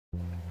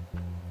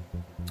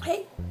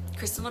Hey,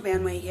 Kristin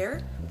LaVanway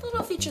here. A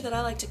little feature that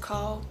I like to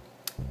call,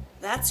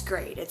 That's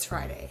Great, It's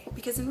Friday.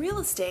 Because in real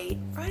estate,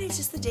 Friday is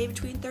just the day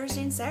between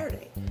Thursday and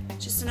Saturday.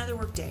 Just another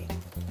work day.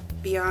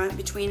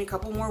 Between a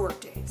couple more work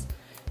days.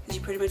 Because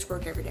you pretty much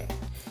work every day.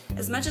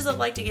 As much as I'd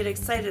like to get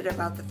excited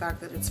about the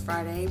fact that it's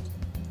Friday,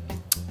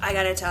 I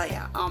gotta tell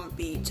you, I'm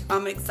beat.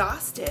 I'm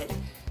exhausted.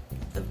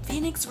 The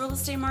Phoenix real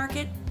estate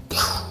market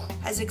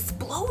has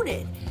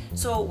exploded.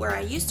 So where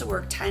I used to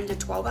work 10 to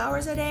 12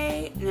 hours a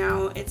day,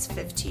 now it's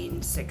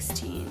 15,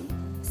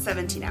 16,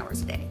 17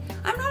 hours a day.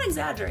 I'm not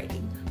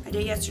exaggerating. My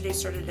day yesterday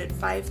started at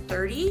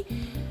 5:30,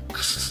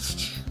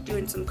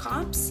 doing some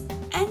comps,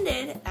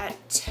 ended at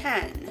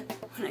 10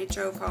 when I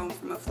drove home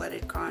from a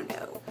flooded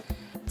condo.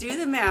 Do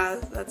the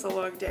math, that's a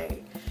long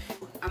day.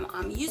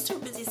 I'm used to a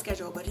busy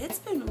schedule, but it's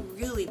been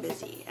really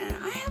busy. And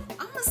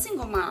I'm a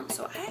single mom,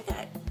 so I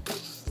got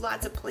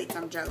lots of plates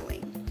I'm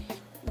juggling.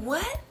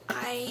 What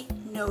I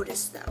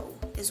noticed though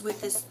is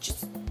with this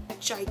just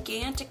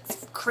gigantic,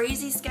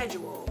 crazy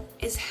schedule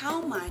is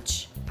how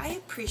much I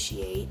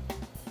appreciate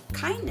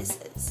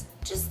kindnesses.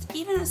 Just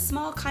even a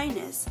small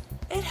kindness,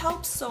 it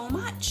helps so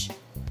much.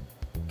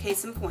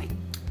 Case in point,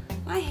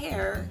 my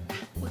hair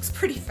looks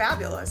pretty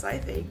fabulous, I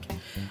think.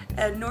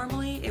 And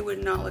normally it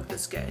would not look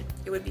this good.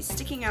 It would be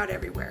sticking out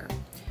everywhere.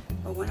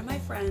 But one of my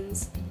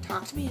friends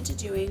talked me into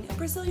doing a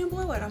Brazilian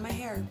blowout on my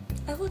hair.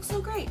 It looks so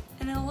great,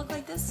 and it'll look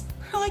like this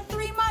for like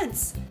 3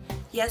 months.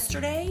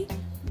 Yesterday,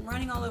 I'm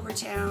running all over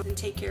town and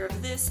take care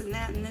of this and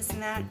that and this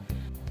and that.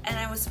 And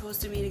I was supposed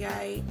to meet a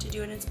guy to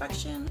do an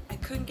inspection. I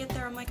couldn't get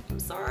there. I'm like, I'm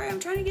sorry, I'm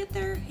trying to get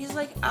there. He's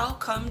like, I'll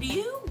come to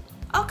you.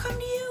 I'll come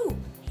to you.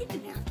 He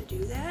didn't have to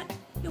do that.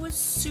 It was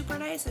super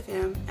nice of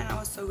him, and I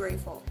was so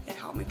grateful. It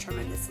helped me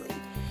tremendously.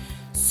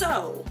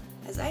 So,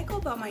 as I go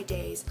about my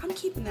days, I'm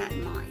keeping that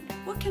in mind.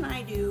 What can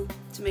I do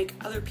to make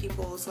other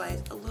people's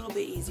lives a little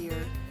bit easier?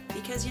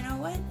 Because you know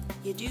what?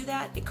 You do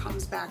that, it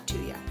comes back to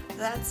you.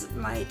 That's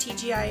my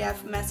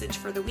TGIF message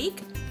for the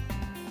week.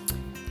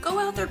 Go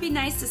out there, be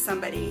nice to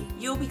somebody.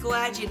 You'll be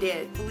glad you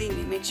did. Believe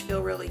me, it makes you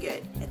feel really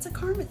good. It's a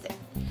karma thing.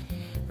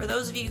 For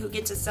those of you who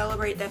get to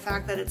celebrate the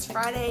fact that it's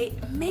Friday,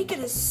 make it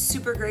a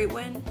super great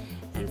one.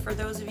 And for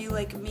those of you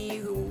like me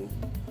who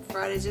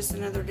Friday's just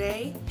another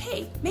day,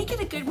 hey, make it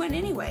a good one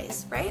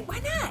anyways, right? Why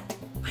not?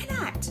 Why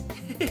not?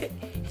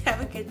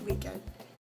 Have a good weekend.